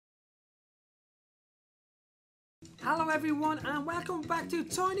Hello everyone and welcome back to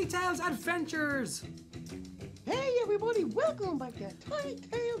Tiny Tales Adventures. Hey everybody, welcome back to Tiny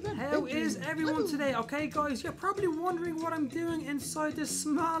Tales Adventures. How is everyone today? Okay guys, you're probably wondering what I'm doing inside this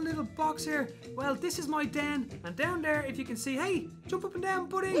small little box here. Well, this is my den, and down there, if you can see, hey, jump up and down,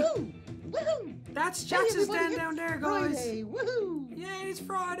 buddy. Woohoo! Woohoo! That's Jax's den down there, guys. Friday, woohoo! Yeah, it's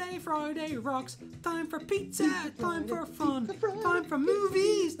Friday, Friday rocks. Time for pizza, time for fun, Friday, time for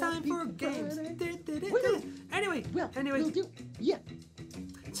movies, time for games. Anyway,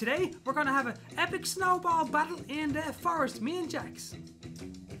 today we're gonna have an epic snowball battle in the forest, me and Jax.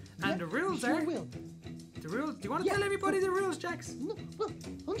 And the rules are. The rules. Do you want to tell everybody the rules, Jax? No, well,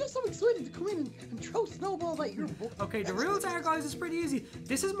 I'm just so excited to come in and throw snowballs at your book. Okay, the rules are, guys, it's pretty easy.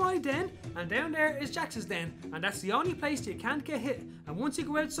 This is my den, and down there is Jax's den, and that's the only place you can't get hit. And once you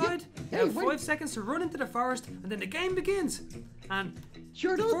go outside, you have 5 seconds to run into the forest, and then the game begins. And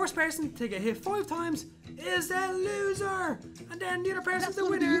the first person to get hit 5 times is the loser, and then the other person's the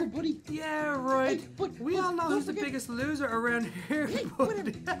winner. Yeah, right. Hey, we all know who's the biggest loser around here. Hey,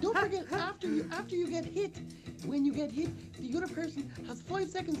 don't forget, after you get hit, when you get hit, the other person has 5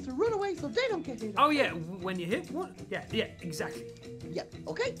 seconds to run away so they don't get hit. Oh yeah, when you hit one. Yeah, exactly. Yeah,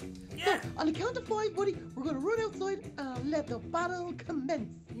 okay? Yeah. So, on the count of 5, buddy, we're gonna run outside and let the battle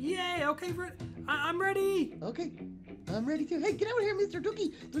commence. Yeah, okay, I'm ready. Okay. I'm ready to. Hey, get out of here, Mr.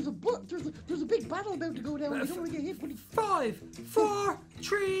 Ducky. There's a big battle about to go down. You don't want to get hit, buddy. 5, 4,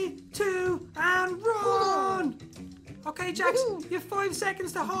 3, 2, and run! Okay, Jax, you have 5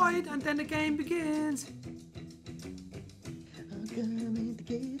 seconds to hide, and then the game begins. I'm coming to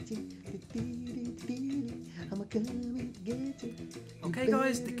get you. I'm coming to get you. Okay,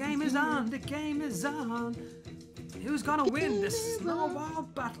 guys, the game is on. The game is on. Who's gonna win this snowball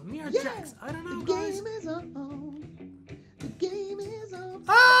battle? Me or Jax? I don't know, guys. The game is on. The game is on.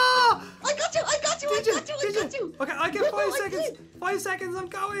 Oh! I got you! Did you? Okay, I get 5 seconds. 5 seconds. I'm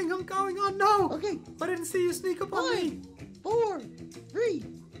going. Oh no! Okay. I didn't see you sneak up on me. 4, 3,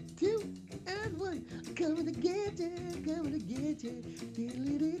 2, and 1. Coming to get you.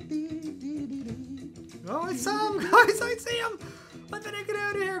 Oh, I saw him, guys. I see him. I better get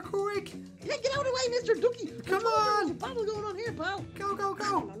out of here quick. Yeah, get out of the way, Mr. Ducky. Come on. There's a battle going on here, pal. Go.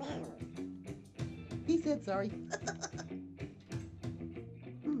 He said sorry.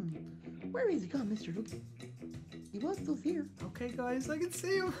 Where is he gone, Mr. Ducky? He was still here. Okay, guys, I can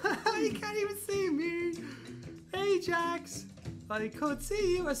see him. You can't even see me. Hey, Jax. I could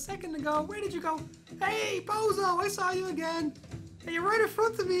see you a second ago. Where did you go? Hey, Bozo, I saw you again. Hey, you're right in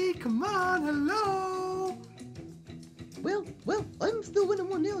front of me. Come on, hello. Well, I'm still winning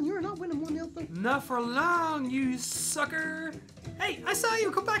 1-0 and you're not winning 1-0, so. Not for long, you sucker. Hey, I saw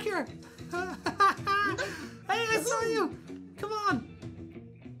you. Come back here. Hey, I saw you. Come on.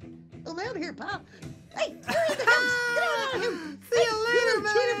 I'm out of here, pal. Hey, you're in the house. Get out of here. See you later,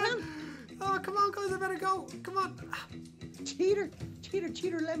 man. Cheater, man. Oh, come on, guys. I better go. Come on. Cheater,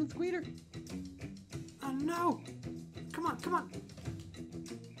 lemon squeeter. Oh, no. Come on.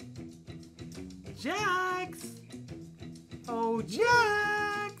 Jax. Oh,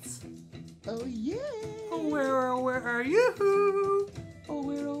 Jax. Oh, yeah. Oh, where are you? Oh,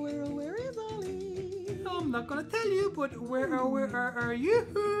 where is Ollie? I'm not gonna tell you, but where are you?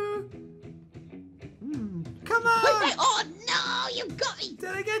 Come on! Wait, oh no, you got me! Did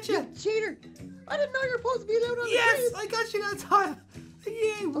I get you? You cheater! I didn't know you were supposed to be allowed on the Yes, trees. I got you that time.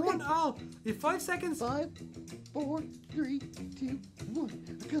 Yay, 1-all. You have 5 seconds. 5, 4, 3, 2, 1.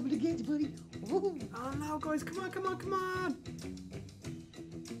 I'm coming to get you, buddy. Woo. Oh no, guys, come on.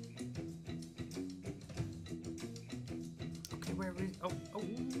 Okay, where is? Oh.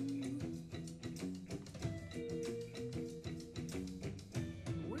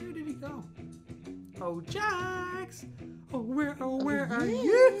 Where did he go? Oh, Jax. Oh, where are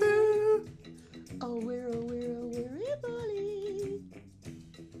you? Oh, where is Ollie?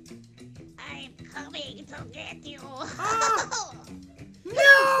 I'm coming to get you. Ah!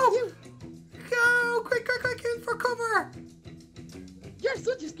 No! Go! Quick, in for cover! You're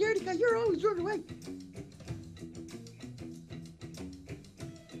such a scaredy guy. You're always running away.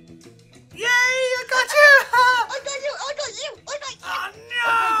 Yay! I got you! I got you! Oh,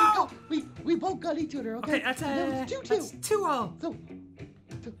 no! Okay, we both got each other, okay? Okay, that's 2-2. That's 2-all. So,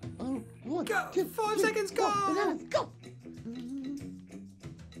 1, go. 2, 5 seconds, go! Bananas, go!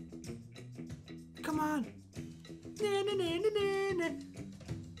 Come on. Na.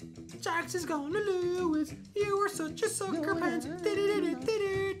 Jax is gonna lose. You are such a sucker pants. Hey!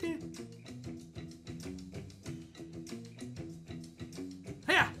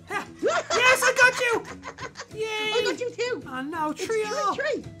 Yes, I got you! Yay! I got you too! Oh no, trio! It's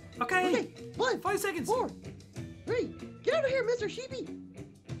 3-3. Okay. Okay, 1, 5 seconds. 4, 3, 3. Get out of here, Mr. Sheepy.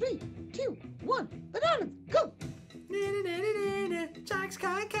 3, 2, 1. Bananas, go. Jax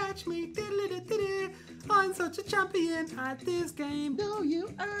can't catch me. I'm such a champion at this game. No,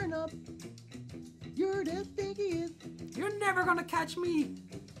 you are not. You're the stinkiest. You're never gonna catch me.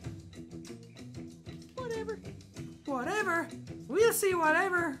 Whatever. Whatever. We'll see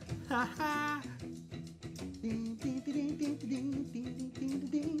whatever. Haha.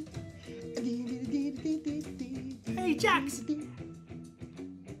 Hey, Jax.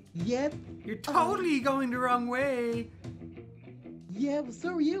 Yep. You're totally going the wrong way. Yeah, well,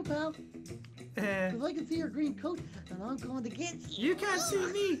 so are you, pal. Uh, Because I can see your green coat, and I'm going to get you. you can't see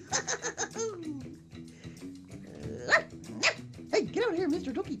me. Hey, get out of here,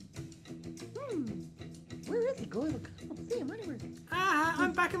 Mr. Ducky. Where is he going? I don't see him anywhere.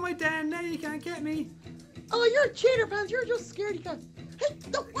 I'm back in my den. Now you can't get me. Oh, you're a cheater, pants. You're just scaredy cat. Hey,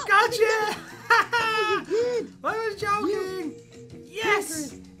 no. Gotcha! Oh, you did. I was joking.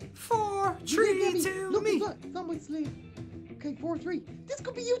 Yes. 4, 3, 2, Look, me. it's on my sleeve. Okay, 4, 3. This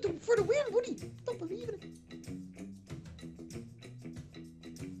could be you for the win, buddy. Don't believe in it.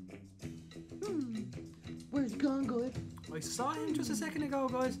 Where's he gone, guys? I saw him just a second ago,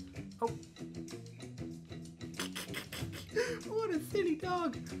 guys. Oh. What a silly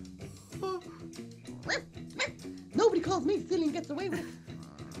dog. Oh. Nobody calls me silly and gets away with it.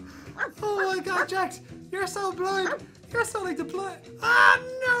 Oh my God, Jax, you're so blind. You're so like the blind. Ah,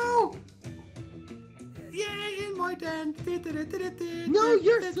 no! Yay, in my den. No,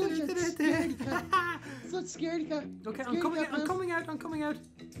 you're such a scaredy cat. Such scaredy cat. Okay, Scaredy cat, I'm coming out.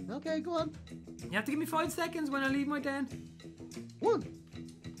 Okay, go on. You have to give me 5 seconds when I leave my den. 1,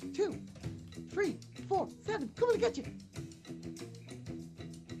 2, 3, 4, 7. Coming to get you.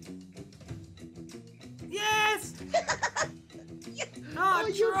 Yes! Oh,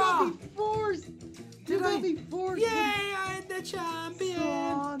 you draw. got me forced. You Did got I? me forced. Yay, I'm the champion.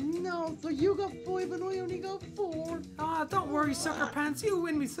 Oh, no. So you got 5 and I only got 4. Oh, don't worry, sucker pants. You'll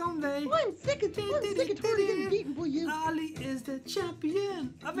win me someday. I'm sick of already getting beaten by you. Ollie is the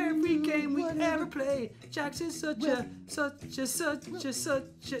champion of every game we whatever. ever play. Jax is such a.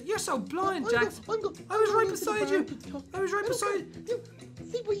 You're so blind, Jax. I was right beside you. I was right beside you.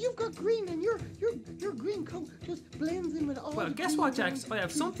 See, but you've got green, and your green coat just blends in with all. Well, the guess green what, around Jax? the I have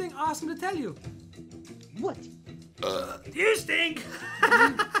trees. something awesome to tell you. What? You stink.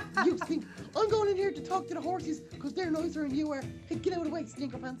 You stink. I'm going in here to talk to the horses because they're nicer than you are. Hey, get out of the way,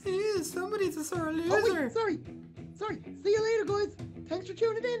 stinker pants. Somebody's a sore Oh, loser. wait, sorry. See you later, guys. Thanks for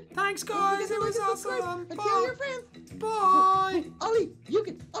tuning in. Thanks, Don't forget guys. to It like was and subscribe awesome. and tell your friends. Bye. Ollie, you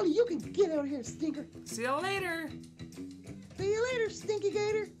can get out of here, stinker. See you later. See you later, stinky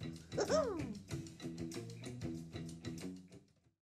gator.